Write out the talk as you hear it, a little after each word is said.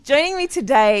Joining me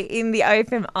today in the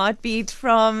OFM Artbeat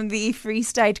from the Free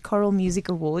State Choral Music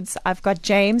Awards, I've got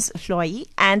James Floyi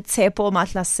and Tshepo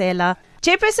Matlasela,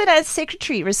 chairperson and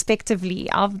secretary,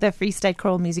 respectively, of the Free State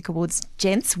Choral Music Awards.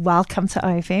 Gents, welcome to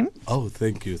OFM. Oh,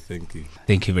 thank you. Thank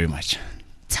you very much.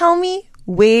 Tell me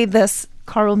where this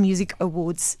Choral Music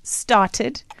Awards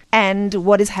started and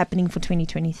what is happening for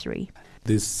 2023.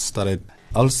 This started,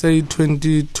 I'll say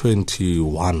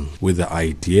 2021 with the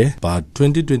idea, but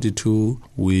 2022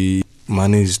 we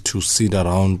managed to sit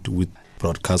around with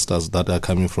broadcasters that are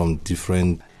coming from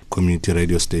different community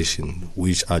radio stations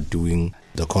which are doing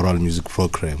the choral music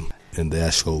program in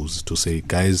their shows to say,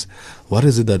 guys, what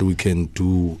is it that we can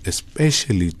do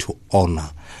especially to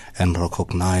honor and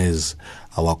recognize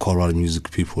our choral music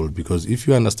people? Because if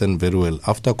you understand very well,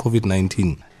 after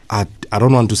COVID-19, I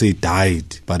don't want to say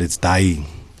died, but it's dying.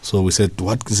 So we said,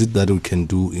 what is it that we can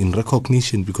do in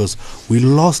recognition? Because we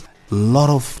lost a lot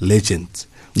of legends.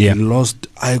 Yeah. We lost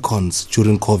icons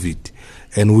during COVID.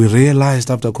 And we realized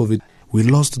after COVID, we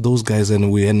lost those guys and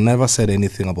we had never said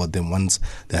anything about them once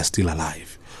they're still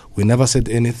alive. We never said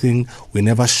anything. We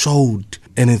never showed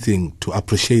anything to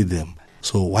appreciate them.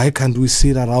 So why can't we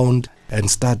sit around and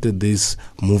start this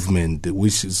movement,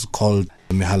 which is called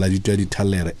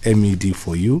MED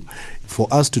for you? For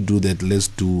us to do that, let's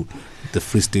do the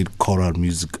Free State Choral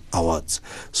Music Awards.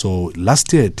 So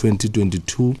last year,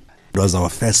 2022, it was our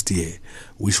first year,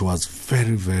 which was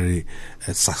very, very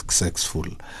successful.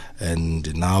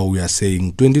 And now we are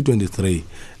saying 2023,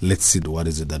 let's see what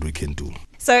is it that we can do.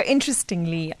 So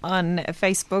interestingly, on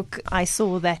Facebook, I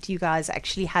saw that you guys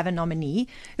actually have a nominee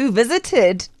who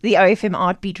visited the OFM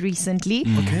Artbeat recently,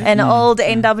 an old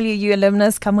NWU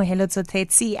alumnus, Kamohelo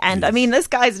Tsotetsi. And I mean, this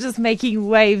guy's just making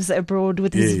waves abroad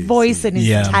with his voice and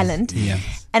his talent. Yeah.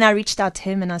 And I reached out to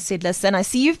him and I said, listen, I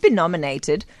see you've been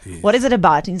nominated. What is it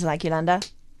about? And he's like, Yolanda,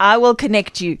 I will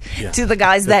connect you to the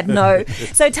guys that know.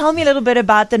 So tell me a little bit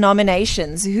about the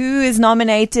nominations. Who is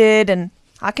nominated and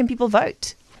how can people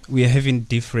vote? We are having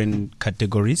different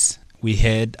categories. We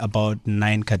had about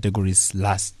 9 categories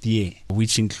last year,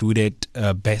 which included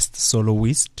Best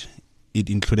Soloist. It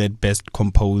included Best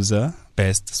Composer,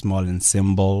 Best Small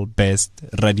Ensemble, Best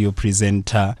Radio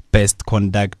Presenter, Best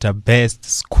Conductor, Best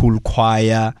School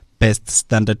Choir, Best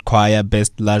Standard Choir,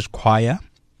 Best Large Choir.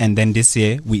 And then this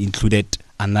year, we included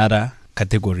another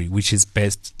category, which is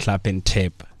Best Clap and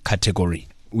Tap category.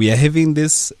 We are having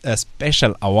this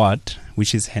special award,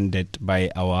 which is handed by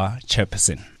our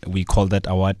chairperson. We call that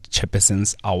award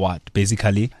Chairperson's Award.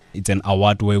 Basically, it's an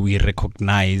award where we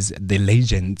recognize the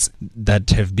legends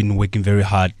that have been working very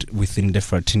hard within the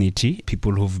fraternity,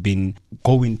 people who've been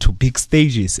going to big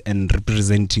stages and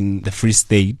representing the Free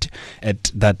State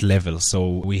at that level. So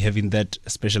we're having that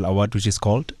special award, which is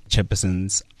called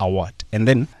Chairperson's Award. And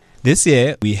then this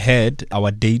year, we had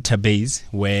our database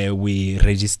where we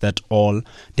registered all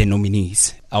the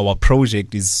nominees. Our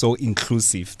project is so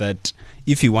inclusive that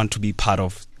if you want to be part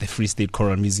of the Free State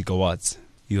Choral Music Awards,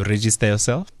 you register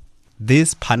yourself.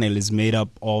 This panel is made up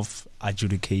of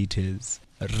adjudicators,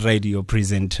 radio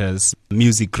presenters,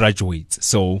 music graduates.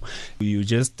 So you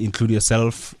just include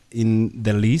yourself in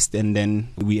the list and then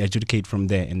we adjudicate from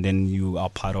there and then you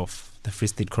are part of the Free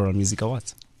State Choral Music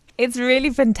Awards. It's really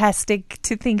fantastic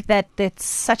to think that it's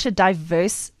such a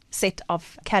diverse set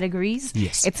of categories.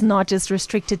 Yes. It's not just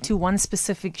restricted to one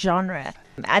specific genre.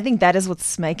 I think that is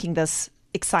what's making this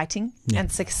exciting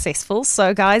and successful.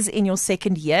 So guys, in your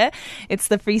second year, it's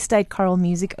the Free State Choral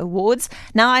Music Awards.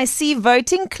 Now I see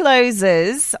voting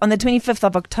closes on the 25th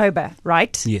of October,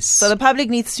 right? Yes. So the public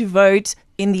needs to vote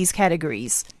in these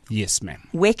categories. Yes, ma'am.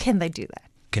 Where can they do that?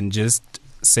 Can just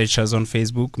search us on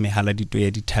Facebook, Mehaladi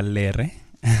Toyedi Talere.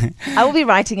 I will be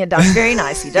writing it down very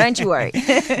nicely, don't you worry.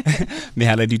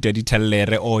 Mehaladi Toyedi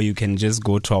Talere, or you can just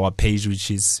go to our page, which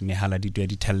is Mehaladi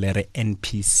Toyedi Talere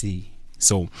NPC.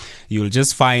 So you'll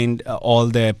just find all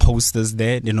the posters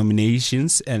there, the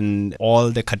nominations, and all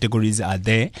the categories are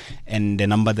there. And the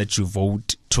number that you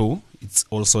vote to, it's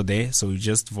also there. So you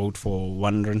just vote for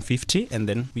 150 and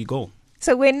then we go.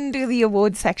 So when do the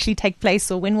awards actually take place,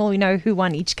 or when will we know who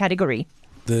won each category?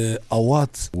 The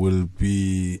awards will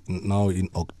be now in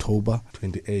October,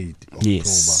 28th October.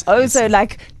 Yes. Oh, so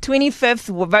like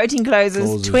 25th, voting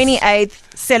closes,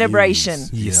 28th, celebration.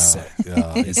 Yes.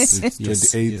 It's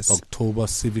 28th October,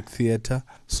 Civic Theatre.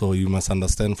 So you must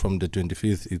understand from the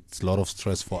 25th, it's a lot of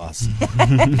stress for us.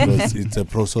 Because it's a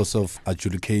process of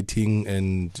adjudicating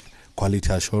and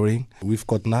quality assuring. We've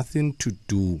got nothing to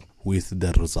do with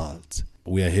the results.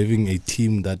 We are having a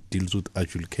team that deals with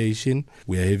adjudication.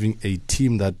 We are having a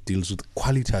team that deals with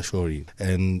quality assuring.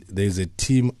 And there's a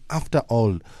team, after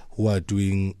all, who are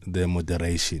doing the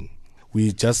moderation.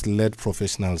 we just let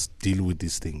professionals deal with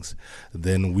these things.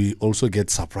 Then we also get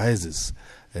surprises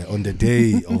on the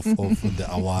day of the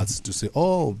awards to say,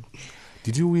 oh,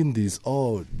 did you win this?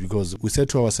 Oh, because we said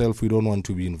to ourselves, we don't want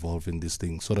to be involved in this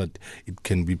thing so that it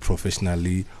can be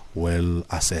professionally well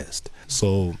assessed.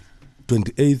 So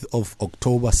 28th of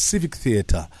October, Civic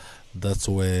Theatre, that's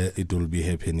where it will be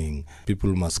happening.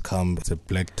 People must come. It's a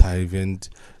black tie event.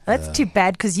 That's too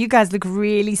bad because you guys look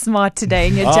really smart today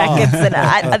in your jackets, and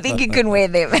I think you can wear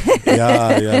them.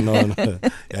 No. Yeah,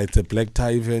 it's a black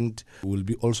tie event. We'll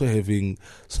be also having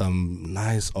some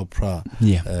nice opera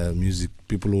music.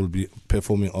 People will be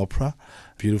performing opera,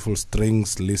 beautiful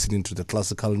strings, listening to the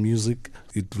classical music.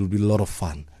 It will be a lot of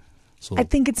fun. So I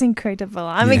think it's incredible.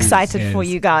 I'm excited for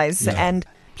you guys. Yeah. And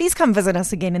please come visit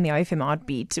us again in the OFM Art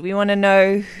Beat. We want to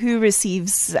know who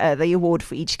receives the award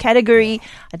for each category.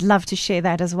 I'd love to share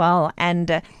that as well.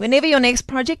 And whenever your next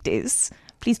project is,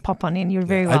 please pop on in. You're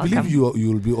very welcome. I believe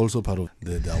you will be also part of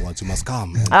the awards. You must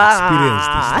come and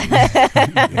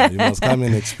experience this. You must come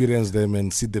and experience them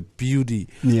and see the beauty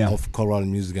of choral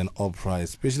music and opera,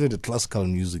 especially the classical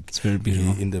music. It's very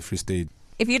beautiful in the Free State.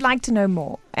 If you'd like to know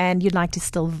more and you'd like to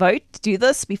still vote, do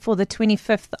this before the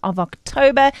 25th of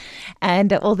October.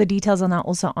 And all the details are now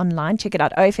also online. Check it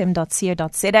out,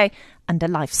 ofm.co.za under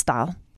lifestyle.